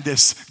understand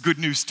this good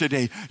news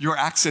today. Your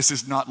access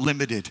is not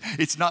limited.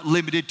 It's not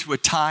limited to a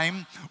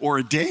time or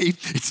a day.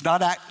 It's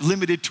not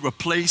limited to a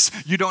place.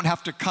 You don't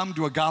have to come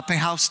to Agape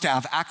House to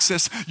have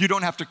access. You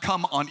don't have to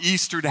come on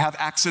Easter to have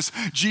access.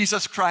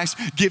 Jesus Christ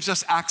gives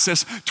us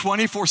access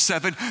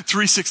 24/7,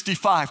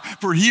 365.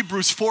 For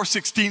Hebrews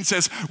 4:16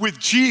 says, with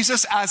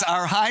Jesus as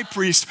our high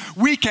priest,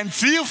 we can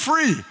feel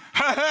free.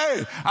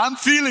 Hey, I'm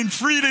feeling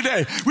free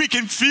today. We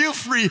can feel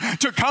free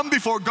to come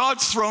before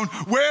God's throne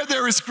where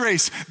there is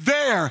grace.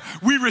 There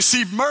we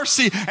receive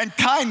mercy and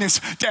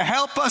kindness to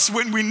help us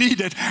when we need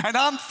it. And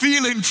I'm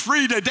feeling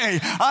free today.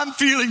 I'm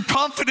feeling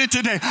confident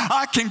today.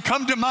 I can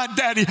come to my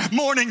daddy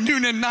morning,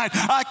 noon, and night.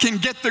 I can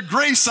get the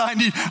grace I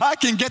need. I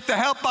can get the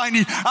help I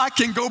need. I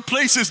can go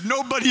places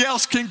nobody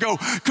else can go,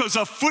 because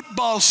a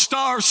football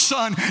star's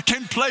son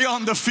can play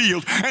on the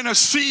field, and a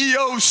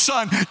CEO's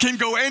son can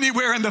go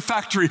anywhere in the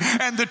factory,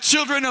 and the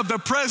children of the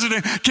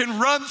president can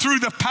run through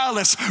the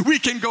palace. We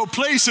can go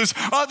places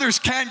others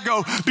can't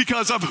go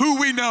because of who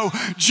we know.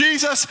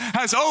 Jesus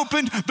has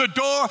opened the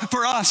door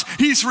for us.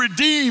 He's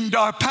redeemed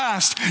our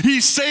past. He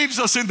saves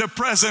us in the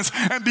present.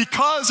 And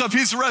because of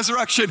his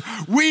resurrection,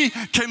 we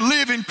can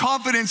live in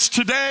confidence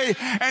today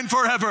and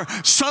forever.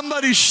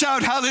 Somebody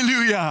shout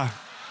hallelujah.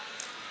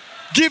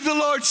 Give the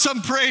Lord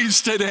some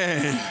praise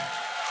today.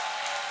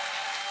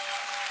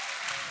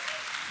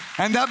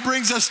 And that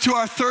brings us to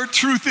our third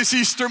truth this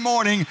Easter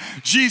morning.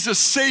 Jesus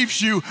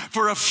saves you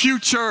for a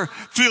future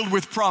filled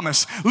with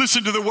promise.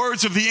 Listen to the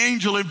words of the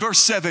angel in verse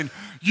 7.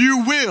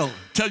 You will,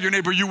 tell your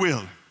neighbor, you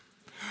will.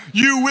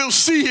 You will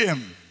see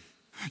him.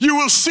 You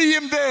will see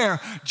him there,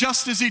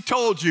 just as he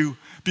told you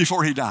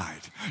before he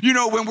died. You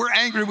know, when we're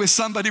angry with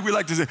somebody, we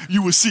like to say,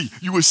 you will see,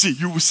 you will see,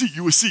 you will see,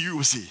 you will see, you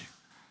will see.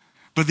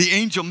 But the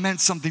angel meant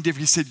something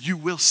different. He said, you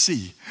will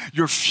see.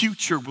 Your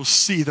future will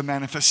see the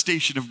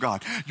manifestation of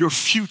God. Your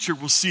future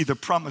will see the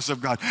promise of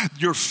God.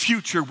 Your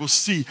future will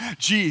see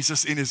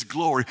Jesus in his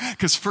glory.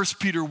 Because 1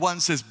 Peter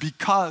 1 says,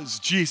 because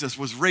Jesus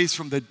was raised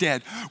from the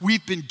dead,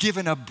 we've been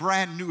given a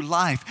brand new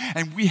life,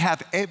 and we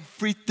have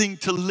everything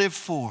to live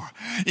for,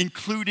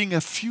 including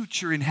a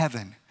future in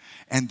heaven.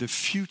 And the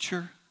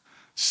future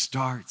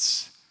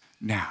starts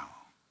now.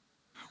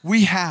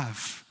 We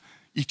have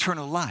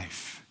eternal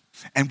life,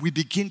 and we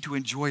begin to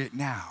enjoy it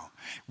now.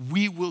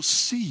 We will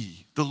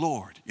see the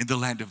Lord in the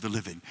land of the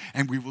living,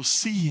 and we will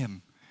see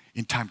him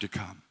in time to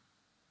come.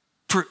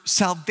 For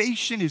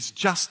salvation is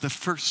just the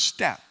first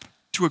step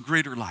to a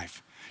greater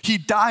life. He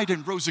died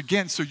and rose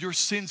again so your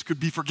sins could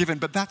be forgiven,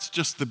 but that's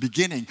just the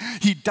beginning.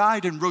 He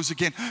died and rose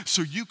again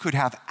so you could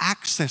have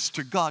access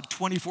to God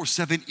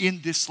 24/7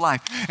 in this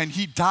life. And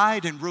he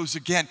died and rose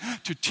again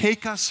to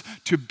take us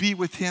to be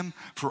with him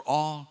for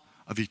all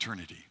of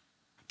eternity.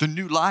 The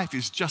new life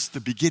is just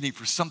the beginning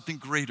for something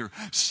greater,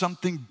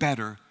 something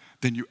better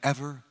than you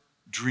ever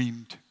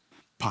dreamed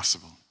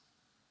possible.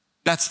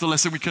 That's the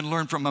lesson we can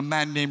learn from a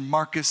man named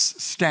Marcus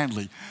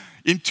Stanley.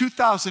 In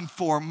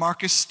 2004,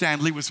 Marcus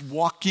Stanley was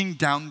walking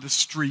down the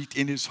street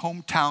in his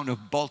hometown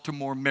of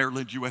Baltimore,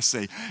 Maryland,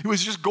 USA. He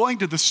was just going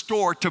to the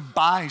store to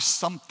buy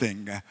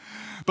something.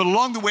 But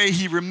along the way,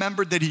 he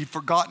remembered that he'd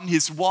forgotten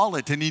his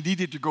wallet and he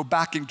needed to go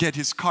back and get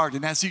his card.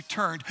 And as he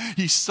turned,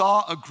 he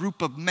saw a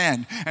group of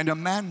men, and a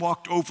man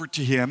walked over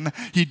to him.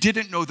 He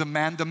didn't know the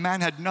man. The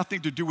man had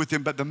nothing to do with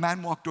him, but the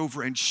man walked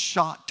over and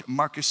shot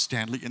Marcus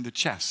Stanley in the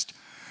chest.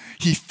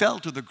 He fell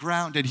to the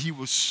ground, and he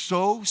was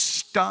so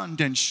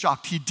stunned and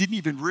shocked, he didn't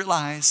even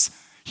realize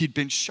he'd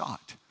been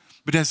shot.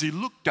 But as he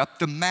looked up,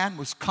 the man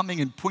was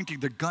coming and pointing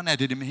the gun at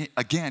him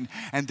again.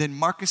 And then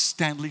Marcus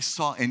Stanley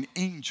saw an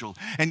angel.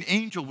 An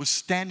angel was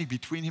standing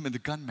between him and the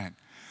gunman.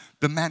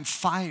 The man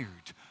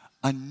fired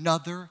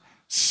another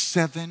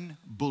 7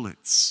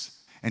 bullets.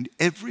 And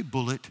every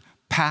bullet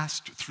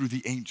passed through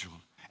the angel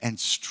and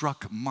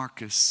struck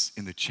Marcus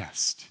in the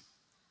chest.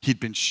 He'd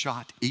been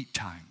shot 8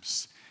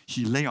 times.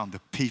 He lay on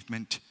the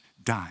pavement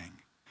dying.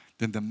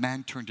 Then the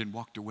man turned and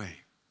walked away.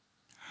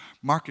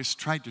 Marcus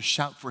tried to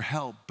shout for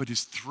help, but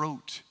his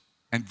throat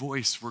and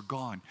voice were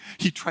gone.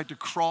 He tried to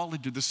crawl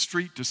into the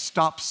street to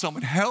stop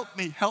someone. Help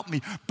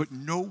me, but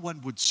no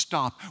one would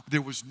stop.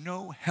 There was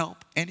no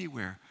help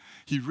anywhere.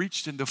 He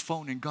reached in the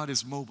phone and got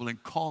his mobile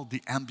and called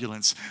the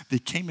ambulance. They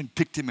came and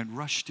picked him and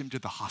rushed him to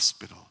the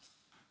hospital.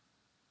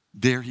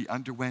 There he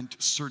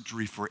underwent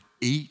surgery for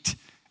 8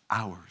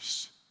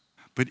 hours.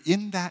 But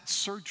in that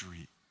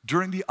surgery,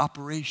 during the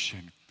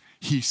operation,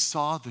 he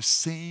saw the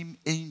same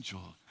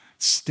angel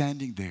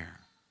standing there,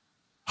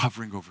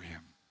 hovering over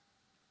him.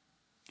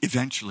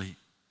 Eventually,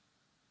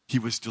 he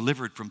was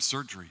delivered from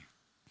surgery,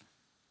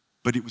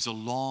 but it was a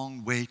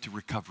long way to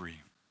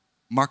recovery.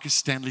 Marcus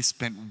Stanley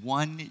spent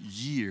 1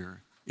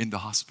 year in the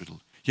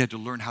hospital. He had to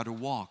learn how to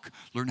walk,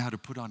 learn how to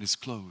put on his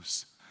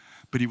clothes.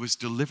 But he was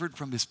delivered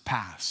from his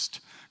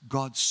past.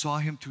 God saw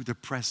him through the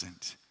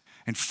present.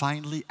 And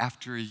finally,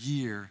 after a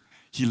year,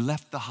 he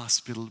left the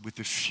hospital with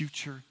a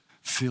future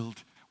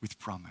filled with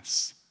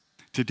promise.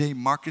 Today,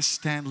 Marcus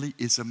Stanley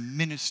is a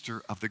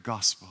minister of the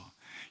gospel.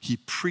 He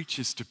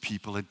preaches to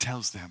people and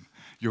tells them,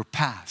 your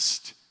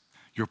past,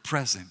 your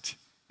present,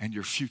 and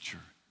your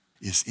future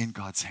is in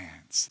God's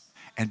hands.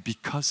 And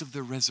because of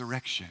the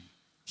resurrection,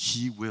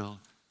 he will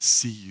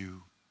see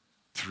you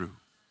through.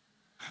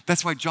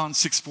 That's why John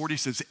 6:40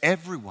 says,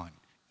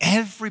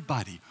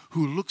 everybody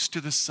who looks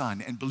to the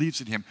Son and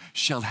believes in him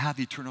shall have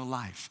eternal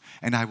life,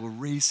 and I will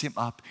raise him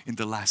up in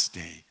the last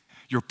day.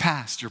 Your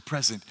past, your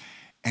present,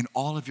 and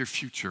all of your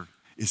future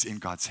is in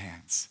God's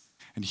hands.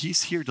 And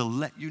he's here to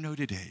let you know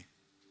today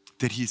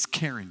that he's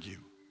carrying you.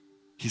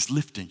 He's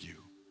lifting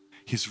you.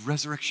 His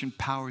resurrection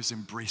power is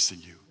embracing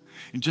you.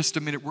 In just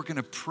a minute, we're going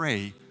to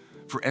pray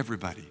for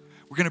everybody.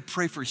 We're going to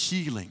pray for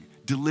healing,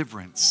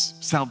 deliverance,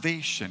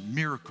 salvation,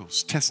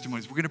 miracles,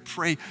 testimonies. We're going to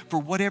pray for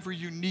whatever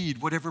you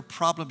need, whatever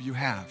problem you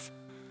have.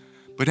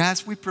 But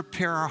as we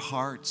prepare our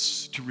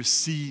hearts to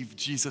receive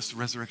Jesus'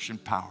 resurrection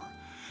power,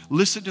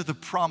 listen to the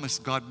promise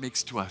God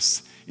makes to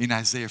us in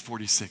Isaiah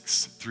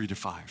 46,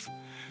 3-5.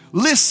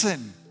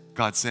 Listen,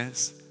 God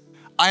says,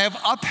 I have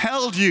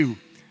upheld you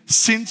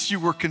since you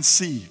were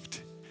conceived,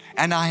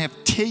 and I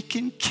have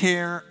taken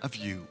care of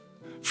you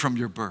from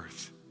your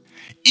birth.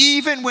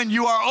 Even when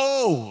you are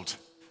old,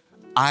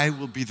 I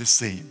will be the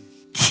same.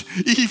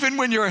 Even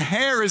when your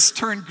hair is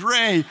turned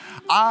gray,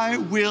 I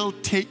will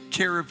take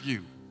care of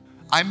you.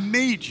 I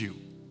made you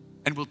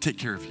and will take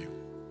care of you.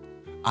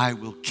 I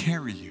will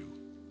carry you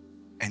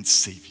and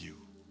save you.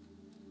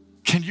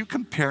 Can you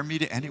compare me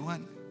to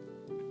anyone?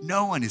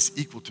 No one is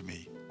equal to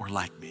me or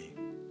like me.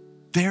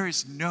 There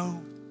is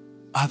no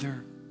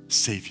other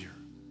Savior,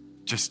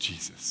 just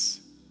Jesus.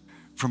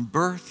 From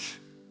birth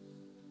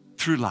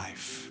through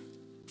life,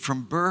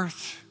 from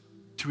birth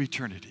to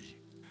eternity,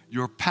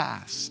 your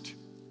past,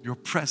 your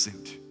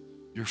present,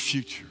 your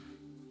future,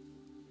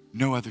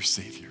 no other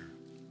Savior,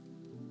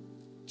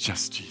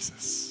 just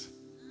Jesus.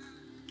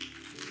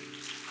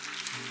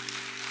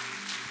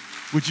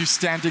 Would you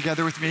stand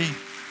together with me?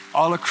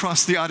 All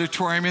across the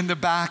auditorium, in the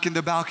back, in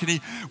the balcony.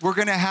 We're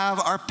going to have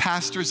our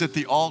pastors at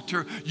the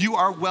altar. You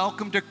are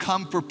welcome to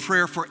come for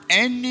prayer for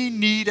any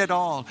need at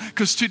all.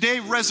 Because today,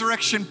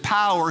 resurrection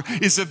power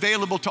is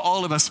available to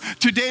all of us.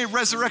 Today,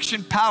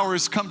 resurrection power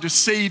has come to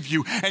save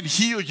you and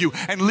heal you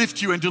and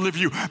lift you and deliver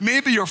you.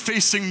 Maybe you're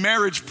facing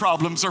marriage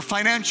problems or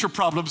financial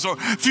problems or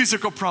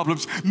physical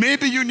problems.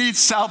 Maybe you need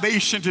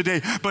salvation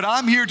today. But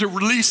I'm here to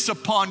release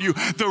upon you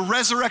the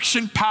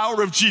resurrection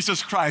power of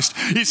Jesus Christ.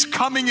 He's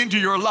coming into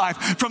your life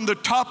from the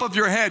top of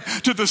your head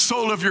to the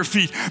sole of your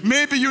feet.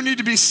 Maybe you need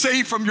to be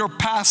saved from your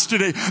past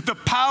today. The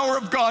power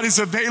of God is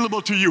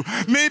available to you.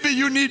 Maybe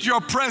you need your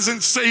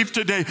present saved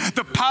today.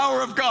 The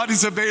power of God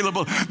is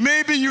available.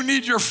 Maybe you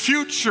need your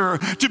future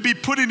to be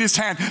put in His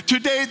hand.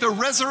 Today, the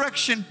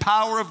resurrection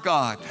power of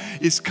God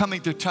is coming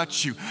to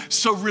touch you.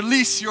 So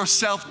release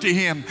yourself to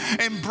Him.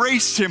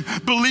 Embrace Him.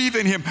 Believe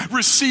in Him.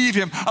 Receive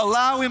Him.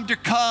 Allow Him to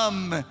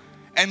come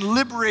and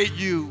liberate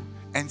you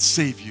and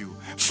save you.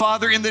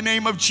 Father, in the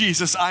name of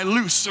Jesus, I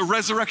loose a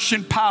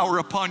resurrection power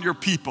upon your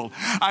people.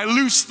 I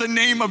loose the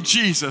name of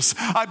Jesus.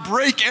 I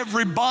break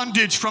every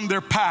bondage from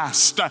their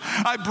past.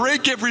 I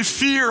break every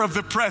fear of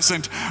the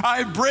present.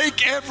 I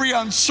break every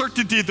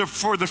uncertainty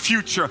for the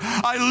future.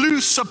 I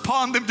loose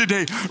upon them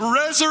today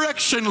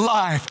resurrection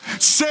life.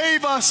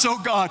 Save us, oh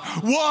God.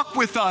 Walk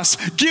with us.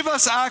 Give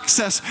us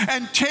access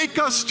and take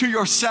us to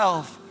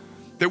yourself,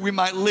 that we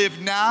might live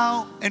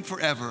now and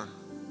forever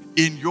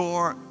in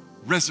your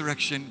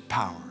resurrection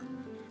power.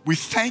 We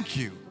thank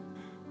you,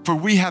 for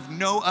we have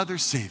no other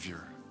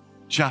Savior,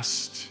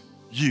 just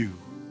you,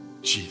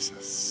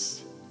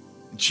 Jesus.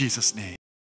 In Jesus' name.